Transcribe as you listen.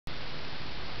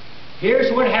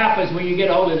Here's what happens when you get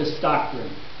a hold of this doctrine.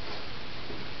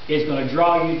 It's going to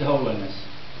draw you to holiness.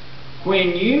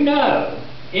 When you know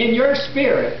in your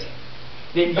spirit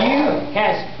that you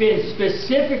have been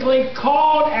specifically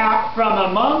called out from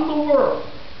among the world,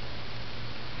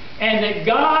 and that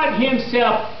God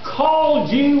Himself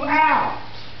called you out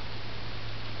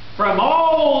from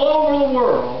all over the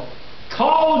world,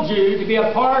 called you to be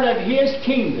a part of His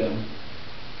kingdom,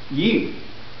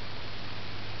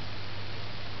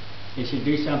 it should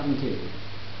do something to you.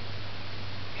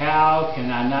 How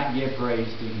can I not give praise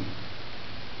to Him?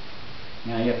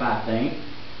 Now, if I think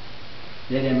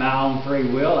that in my own free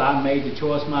will I made the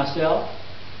choice myself,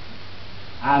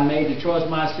 God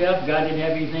didn't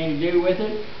have anything to do with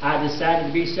it, I decided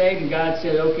to be saved, and God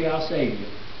said, okay, I'll save you.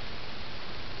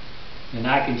 And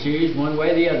I can choose one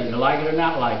way or the other, to like it or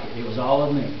not like it. It was all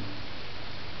of me.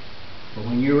 But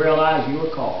when you realize you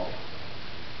were called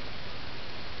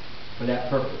for that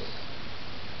purpose.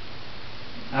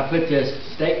 I put this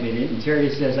statement in, and Terry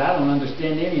says, I don't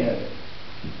understand any of it.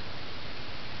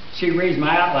 She reads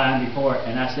my outline before it,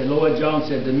 and I said, Lloyd Jones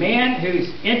said, the man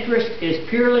whose interest is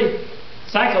purely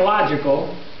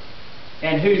psychological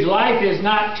and whose life is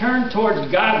not turned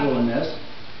towards godliness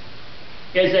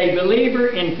is a believer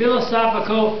in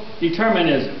philosophical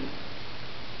determinism,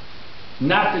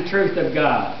 not the truth of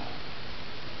God.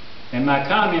 And my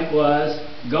comment was,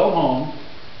 go home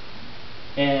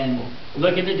and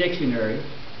look at the dictionary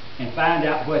and find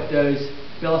out what those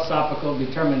philosophical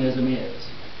determinism is.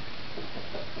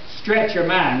 Stretch your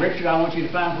mind. Richard, I want you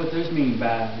to find what those mean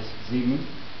by this evening.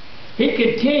 He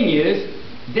continues,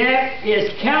 that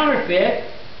is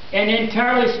counterfeit and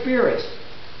entirely spurious.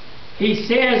 He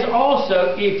says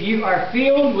also, if you are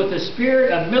filled with the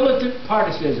spirit of militant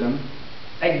partisanship,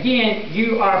 again,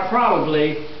 you are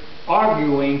probably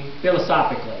arguing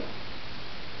philosophically.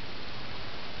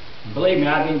 Believe me,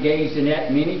 I've engaged in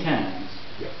that many times.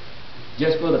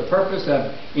 Just for the purpose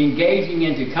of engaging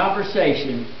into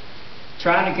conversation,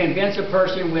 trying to convince a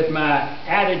person with my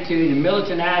attitude and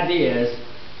militant ideas,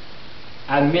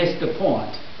 I missed the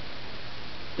point.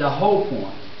 The whole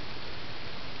point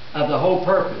of the whole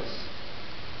purpose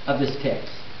of this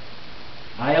text.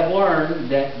 I have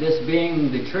learned that this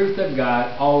being the truth of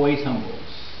God always humbles.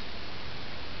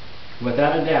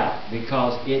 Without a doubt,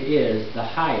 because it is the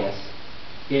highest,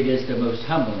 it is the most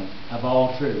humbling of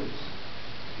all truths.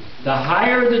 The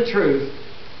higher the truth,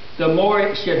 the more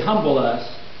it should humble us.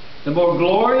 The more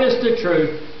glorious the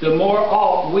truth, the more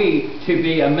ought we to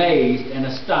be amazed and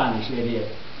astonished at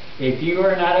it. If you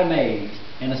are not amazed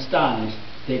and astonished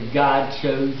that God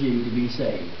chose you to be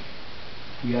saved,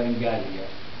 you haven't got it yet.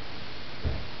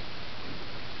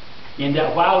 In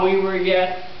that while we were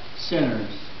yet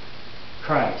sinners,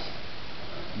 Christ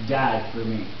died for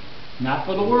me. Not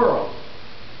for the world,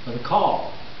 for the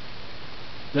called.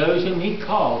 Those whom He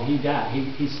called, He died.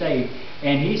 He saved.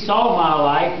 And He saw my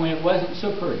life when it wasn't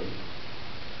so pretty.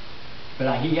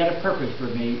 But He had a purpose for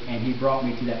me, and He brought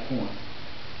me to that point.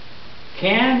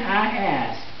 Can I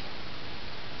ask,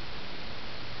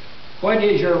 what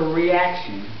is your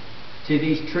reaction to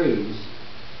these truths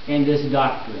in this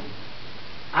doctrine?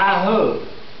 I hope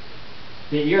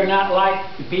that you're not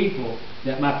like the people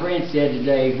that my friend said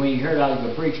today when he heard I was going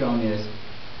to preach on this.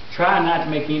 Try not to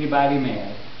make anybody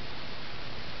mad.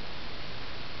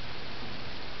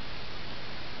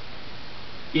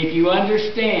 If you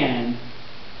understand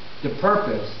the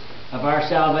purpose of our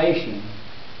salvation,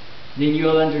 then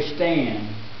you'll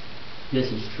understand this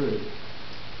is true.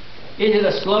 Is it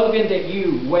a slogan that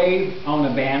you wave on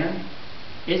a banner?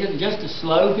 Is it just a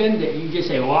slogan that you just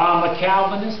say, well, I'm a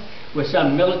Calvinist, with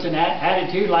some militant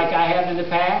attitude like I have in the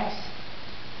past?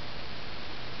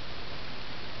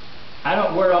 I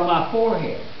don't wear it on my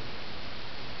forehead.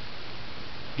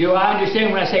 Do I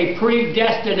understand when I say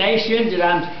predestination that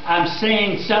I'm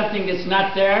saying something that's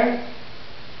not there?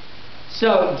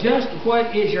 So just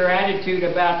what is your attitude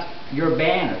about your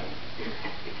banner?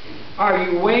 Are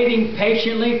you waiting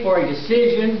patiently for a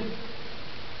decision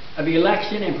of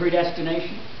election and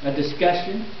predestination? A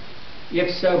discussion?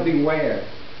 If so, beware.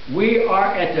 We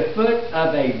are at the foot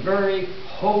of a very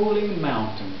holy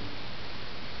mountain.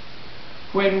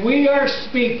 When we are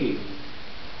speaking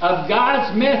of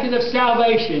God's method of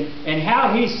salvation and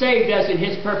how He saved us in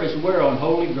His purpose, we're on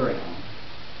holy ground.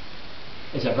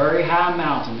 It's a very high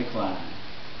mountain to climb.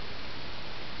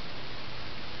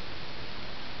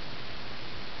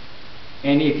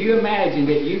 And if you imagine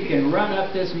that you can run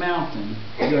up this mountain,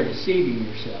 you're deceiving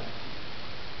yourself.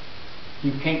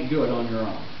 You can't do it on your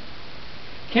own.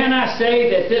 Can I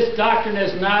say that this doctrine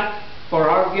is not for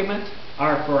argument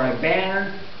or for a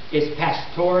banner? It's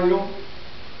pastoral.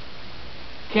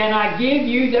 can I give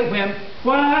you that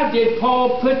why did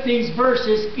Paul put these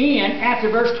verses in after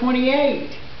verse 28?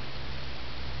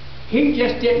 He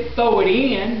just didn't throw it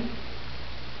in.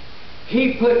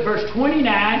 He put verse 29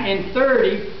 and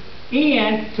 30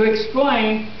 in to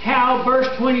explain how verse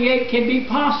 28 can be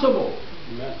possible.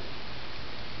 Amen.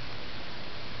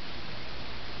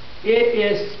 It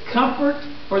is comfort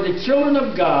for the children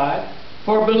of God,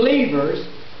 for believers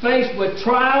faced with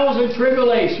trials and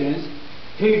tribulations,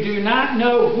 who do not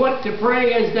know what to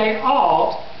pray as they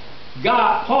ought.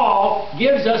 Paul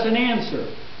gives us an answer.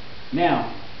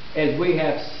 Now, as we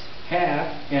have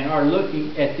and are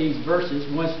looking at these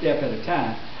verses one step at a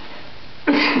time,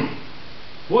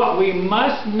 what we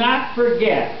must not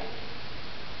forget,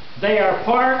 they are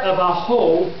part of a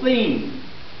whole theme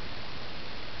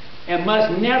and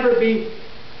must never be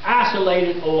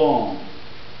isolated alone.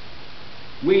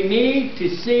 We need to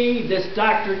see this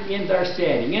doctrine in their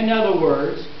setting. In other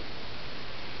words,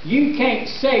 you can't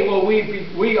say, well,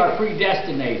 we are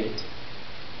predestinated,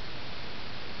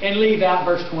 and leave out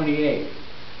verse 28.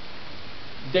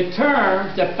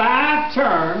 The 5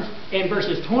 terms in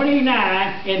verses 29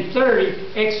 and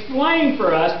 30 explain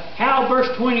for us how verse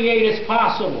 28 is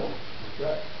possible. That's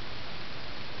right.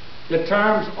 The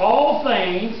terms all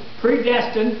things,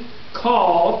 predestined,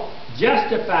 called,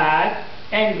 justified,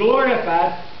 and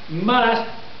glorified must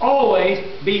always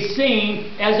be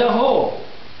seen as a whole.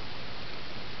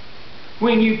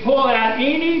 When you pull out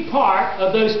any part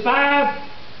of those 5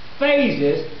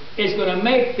 phases, it's going to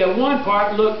make the one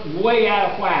part look way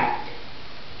out of whack.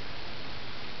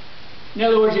 In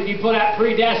other words, if you pull out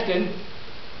predestined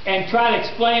and try to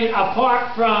explain it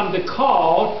apart from the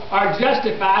called, or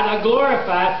justified, or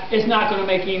glorified, it's not going to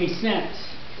make any sense.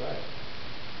 Right.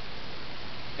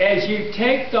 As you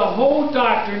take the whole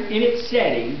doctrine in its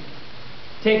setting,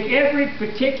 take every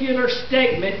particular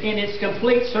statement in its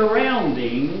complete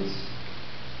surroundings,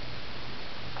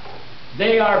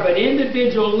 they are but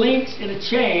individual links in a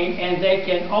chain, and they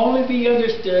can only be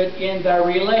understood in their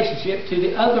relationship to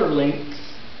the other links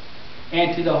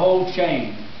and to the whole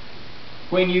chain.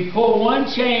 When you pull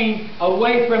one chain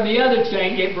away from the other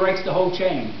chain, it breaks the whole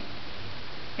chain.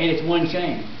 And it's one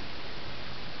chain.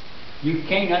 You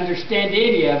can't understand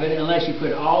any of it unless you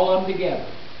put all of them together.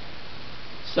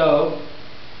 So,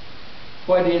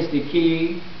 what is the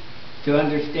key to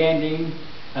understanding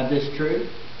of this truth?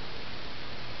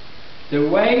 The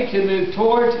way to move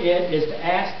towards it is to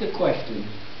ask the question,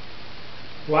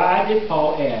 why did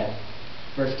Paul add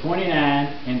verse 29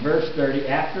 and verse 30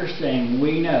 after saying,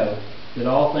 we know that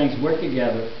all things work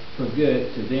together for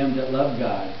good to them that love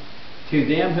God, to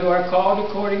them who are called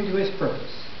according to his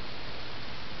purpose?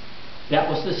 That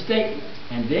was the statement.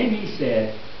 And then he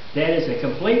said, that is a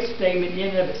complete statement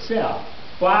in and of itself.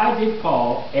 Why did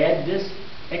Paul add this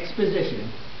exposition,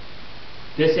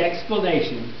 this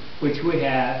explanation, which we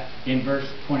have in verse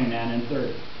 29 and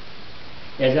 30?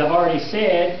 As I've already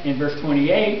said, in verse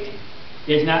 28,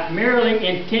 is not merely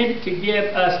intended to give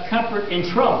us comfort in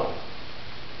trouble.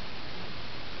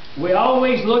 We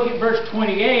always look at verse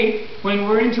 28 when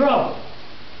we're in trouble.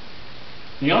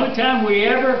 The only time we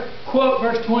ever quote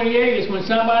verse 28 is when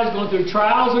somebody's going through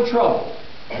trials or trouble.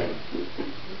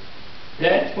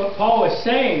 That's what Paul is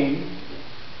saying.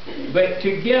 But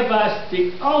to give us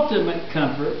the ultimate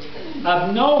comfort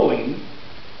of knowing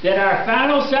that our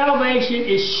final salvation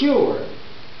is sure,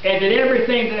 and that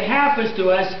everything that happens to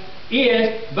us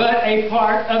is but a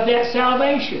part of that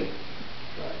salvation.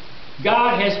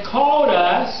 God has called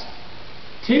us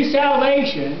to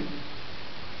salvation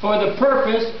for the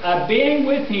purpose of being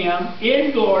with him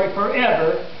in glory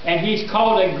forever, and he's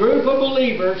called a group of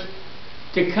believers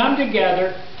to come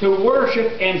together to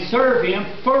worship and serve him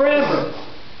forever.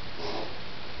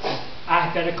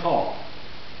 I've got a call.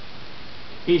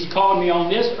 He's called me on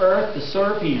this earth to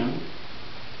serve him,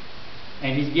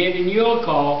 and he's giving you a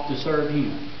call to serve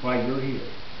him while you're here.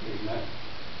 Amen.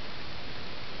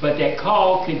 But that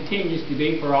call continues to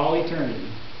be for all eternity.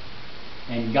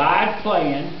 And God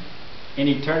planned in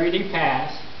eternity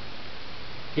past,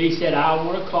 he said, I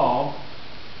want to call.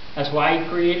 That's why he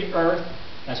created earth.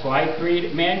 That's why he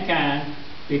created mankind,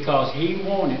 because he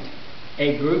wanted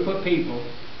a group of people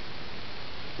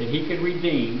that he could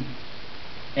redeem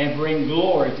and bring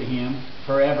glory to him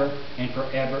forever and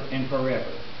forever and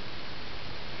forever.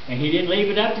 And he didn't leave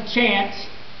it up to chance.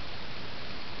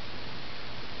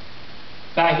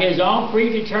 By his own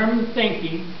predetermined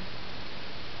thinking,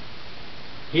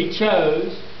 he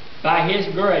chose, by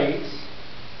his grace,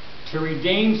 to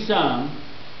redeem some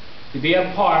to be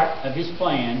a part of his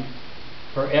plan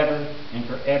forever and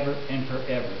forever and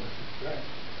forever. Right.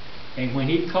 And when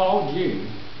he called you,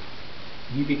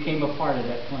 you became a part of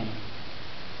that plan.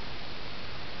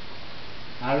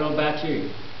 I don't know about you,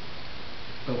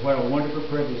 but what a wonderful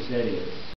privilege that is.